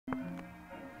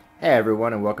Hey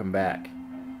everyone, and welcome back.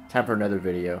 Time for another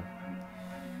video.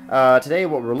 Today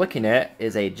what we're looking at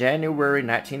is a January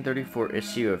 1934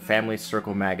 issue of Family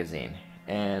Circle magazine.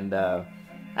 And I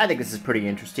think this is pretty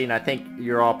interesting. I think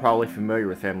you're all probably familiar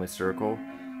with Family Circle.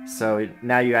 So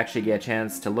now you actually get a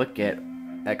chance to look at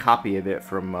a copy of it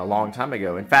from a long time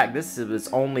ago. In fact, this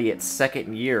was only its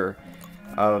second year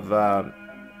of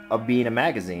being a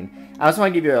magazine. I just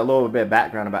want to give you a little bit of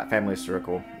background about Family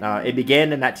Circle. It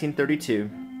began in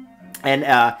 1932.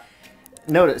 And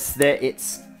notice that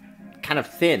it's kind of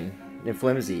thin and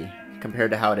flimsy compared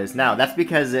to how it is now. That's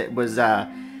because it was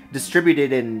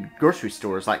distributed in grocery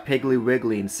stores like Piggly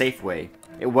Wiggly and Safeway.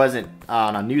 It wasn't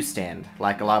on a newsstand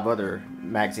like a lot of other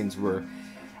magazines were.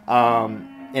 In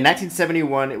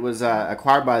 1971, it was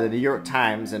acquired by the New York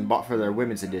Times and bought for their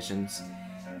women's editions.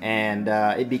 And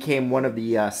it became one of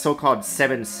the so-called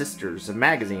Seven Sisters of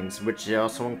magazines, which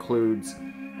also includes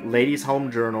Ladies'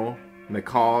 Home Journal,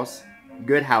 McCall's,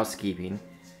 Good Housekeeping,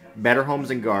 Better Homes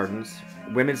and Gardens,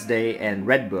 Women's Day, and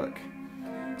Red Book.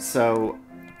 So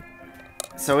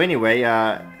anyway,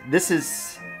 this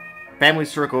is Family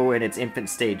Circle in its infant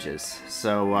stages.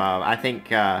 So I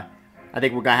think we're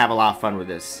gonna have a lot of fun with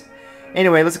this.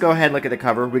 Anyway, let's go ahead and look at the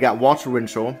cover. We got Walter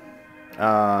Winchell,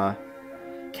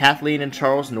 Kathleen and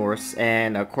Charles Norris,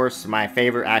 and of course my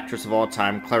favorite actress of all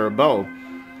time, Clara Bow.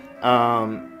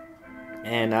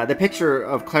 And the picture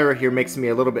of Clara here makes me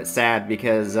a little bit sad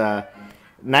because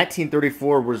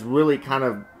 1934 was really kind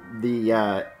of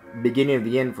the beginning of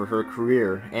the end for her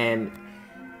career. And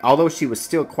although she was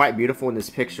still quite beautiful in this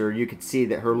picture, you could see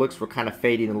that her looks were kind of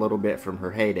fading a little bit from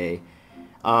her heyday.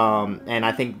 And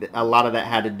I think that a lot of that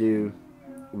had to do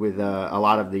with a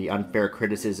lot of the unfair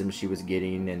criticism she was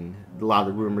getting and a lot of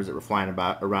the rumors that were flying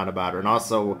around about her. And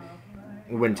also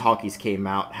when talkies came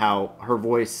out, how her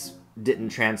voice didn't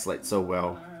translate so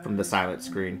well from the silent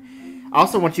screen. I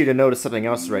also want you to notice something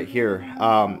else right here.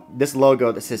 This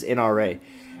logo that says NRA.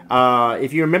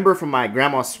 If you remember from my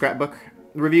grandma's scrapbook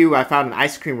review, I found an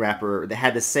ice cream wrapper that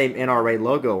had the same NRA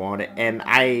logo on it, and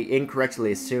I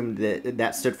incorrectly assumed that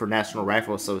that stood for National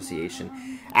Rifle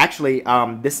Association. Actually,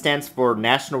 this stands for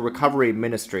National Recovery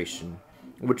Administration,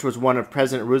 which was one of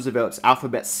President Roosevelt's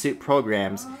alphabet soup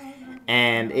programs,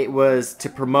 and it was to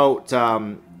promote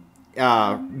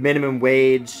minimum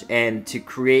wage and to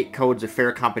create codes of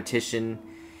fair competition.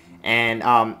 And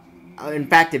in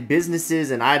fact, if businesses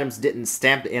and items didn't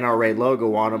stamp the NRA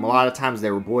logo on them, a lot of times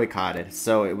they were boycotted.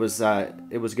 So it was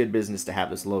good business to have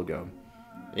this logo.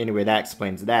 Anyway, that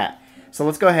explains that. So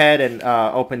let's go ahead and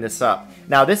open this up.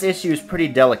 Now this issue is pretty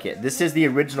delicate. This is the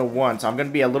original one, so I'm going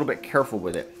to be a little bit careful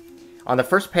with it. On the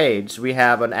first page, we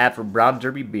have an ad for Brown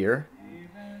Derby beer,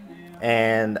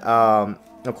 and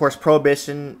of course,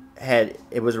 Prohibition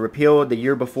was repealed the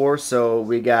year before, so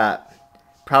we got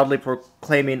proudly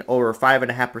proclaiming over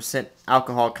 5.5%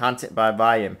 alcohol content by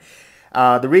volume.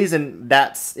 The reason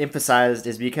that's emphasized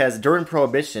is because during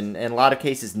Prohibition, in a lot of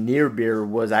cases, near beer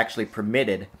was actually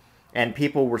permitted, and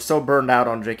people were so burned out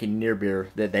on drinking near beer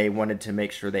that they wanted to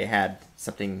make sure they had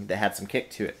something that had some kick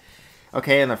to it.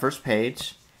 Okay, on the first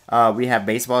page, we have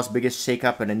baseball's biggest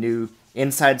shakeup and a new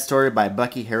inside story by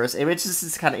Bucky Harris. It's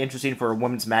just kind of interesting for a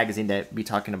women's magazine to be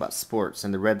talking about sports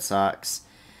and the Red Sox.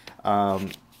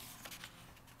 Harry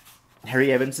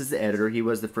Evans is the editor. He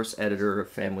was the first editor of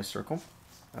Family Circle.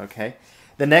 Okay.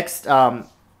 The next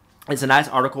is a nice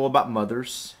article about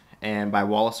mothers and by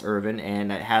Wallace Irvin,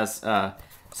 and it has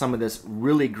some of this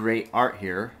really great art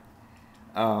here.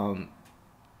 Let's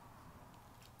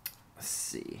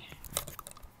see.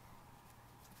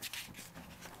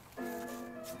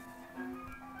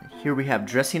 Here we have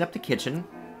dressing up the kitchen.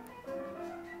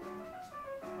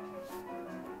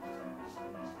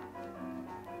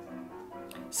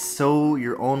 Sew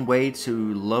your own way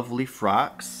to lovely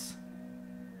frocks.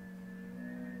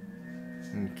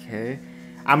 Okay.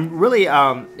 I'm really,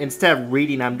 instead of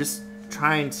reading, I'm just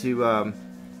trying to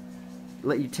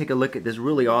let you take a look at this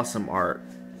really awesome art.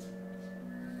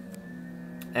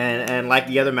 And like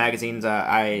the other magazines,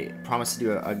 I promise to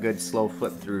do a good slow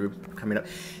flip through coming up.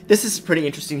 This is pretty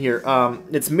interesting here.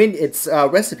 It's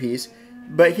recipes,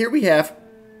 but here we have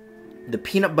the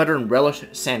peanut butter and relish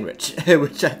sandwich,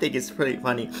 which I think is pretty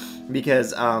funny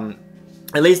because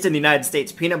at least in the United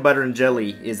States, peanut butter and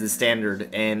jelly is the standard,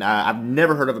 and I've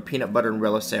never heard of a peanut butter and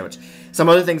relish sandwich. Some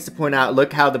other things to point out: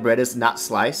 look how the bread is not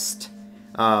sliced.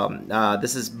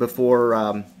 This is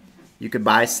before you could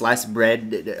buy sliced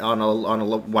bread on a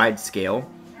wide scale.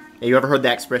 Have you ever heard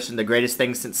that expression, the greatest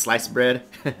thing since sliced bread?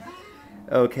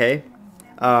 Okay.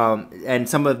 And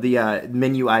some of the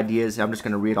menu ideas, I'm just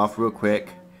going to read off real quick.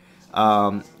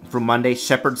 For Monday,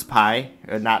 shepherd's pie,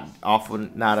 not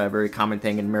a very common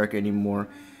thing in America anymore.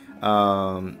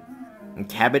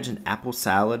 Cabbage and apple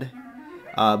salad,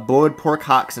 boiled pork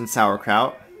hocks and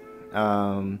sauerkraut,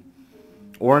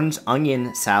 orange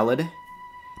onion salad,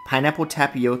 pineapple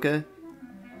tapioca,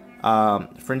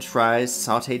 French fries,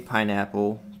 sautéed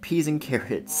pineapple, peas and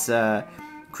carrots,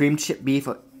 cream chip beef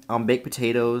on baked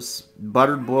potatoes,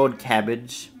 buttered boiled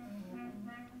cabbage,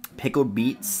 pickled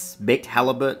beets, baked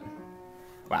halibut.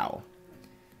 Wow.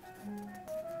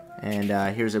 And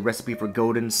here's a recipe for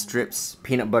golden strips,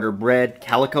 peanut butter bread,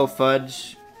 calico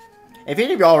fudge. If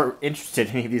any of y'all are interested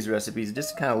in any of these recipes,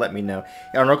 just kind of let me know.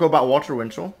 An article about Walter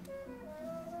Winchell.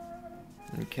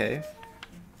 Okay.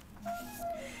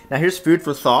 Now here's food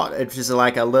for thought, which is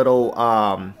like a little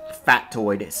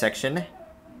factoid section.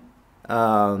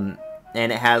 And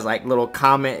it has like little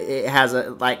comment. It has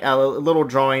little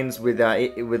drawings with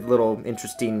little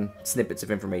interesting snippets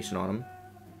of information on them.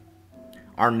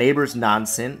 Our neighbor's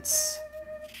nonsense.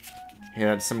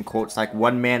 Here are some quotes like,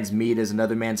 "One man's meat is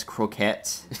another man's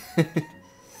croquette."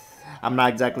 I'm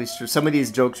not exactly sure. Some of these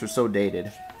jokes are so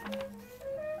dated.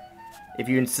 If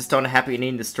you insist on a happy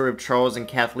ending, the story of Charles and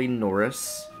Kathleen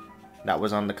Norris. That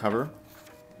was on the cover.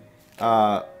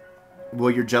 Will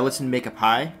your gelatin make a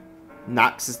pie?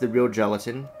 Knox is the real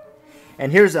gelatin.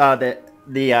 And here's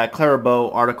the Clara Bow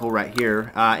article right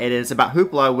here. It is about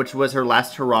Hoopla, which was her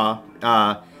last hurrah.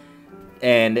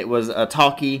 And it was a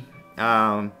talkie.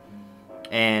 This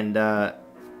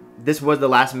was the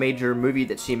last major movie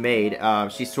that she made.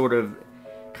 She sort of,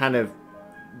 kind of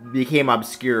became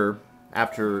obscure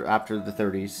after the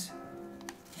 30s.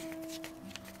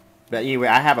 But anyway,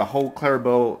 I have a whole Clara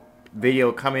Bow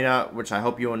video coming up, which I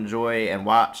hope you'll enjoy and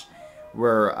watch,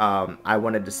 where I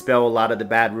want to dispel a lot of the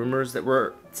bad rumors that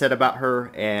were said about her,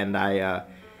 and I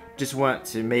just want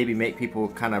to maybe make people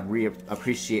kind of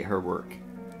appreciate her work.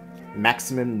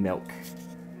 Maximum Milk.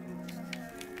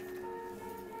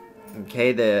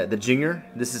 Okay, the Junior.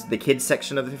 This is the kids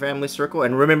section of the Family Circle,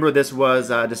 and remember, this was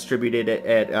distributed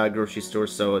at grocery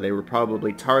stores, so they were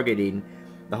probably targeting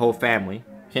the whole family.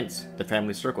 Hence the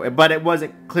Family Circle. But it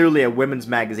wasn't clearly a women's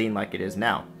magazine like it is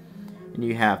now. And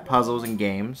you have puzzles and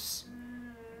games,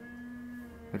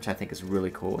 which I think is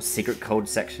really cool. A secret code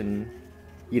section.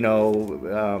 You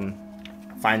know,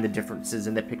 find the differences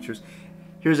in the pictures.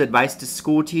 Here's advice to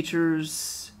school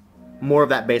teachers. More of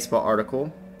that baseball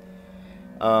article.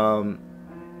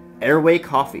 Airway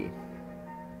Coffee.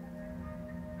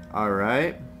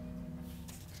 Alright.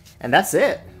 And that's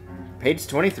it. Page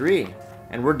 23.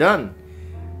 And we're done.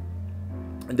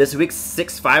 This week's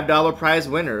 6 $5 prize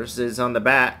winners is on the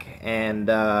back, and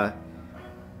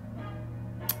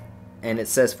it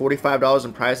says $45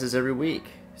 in prizes every week.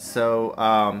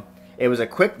 So it was a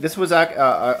quick. This was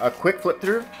a quick flip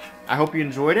through. I hope you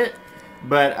enjoyed it.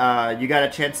 But you got a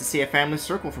chance to see a Family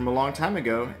Circle from a long time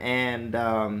ago, and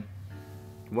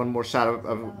one more shot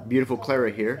of beautiful Clara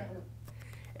here.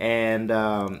 And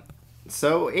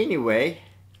so anyway,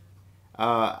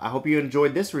 I hope you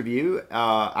enjoyed this review.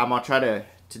 I'm gonna try to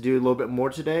do a little bit more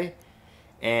today,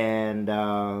 and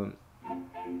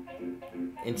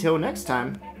until next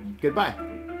time,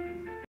 goodbye.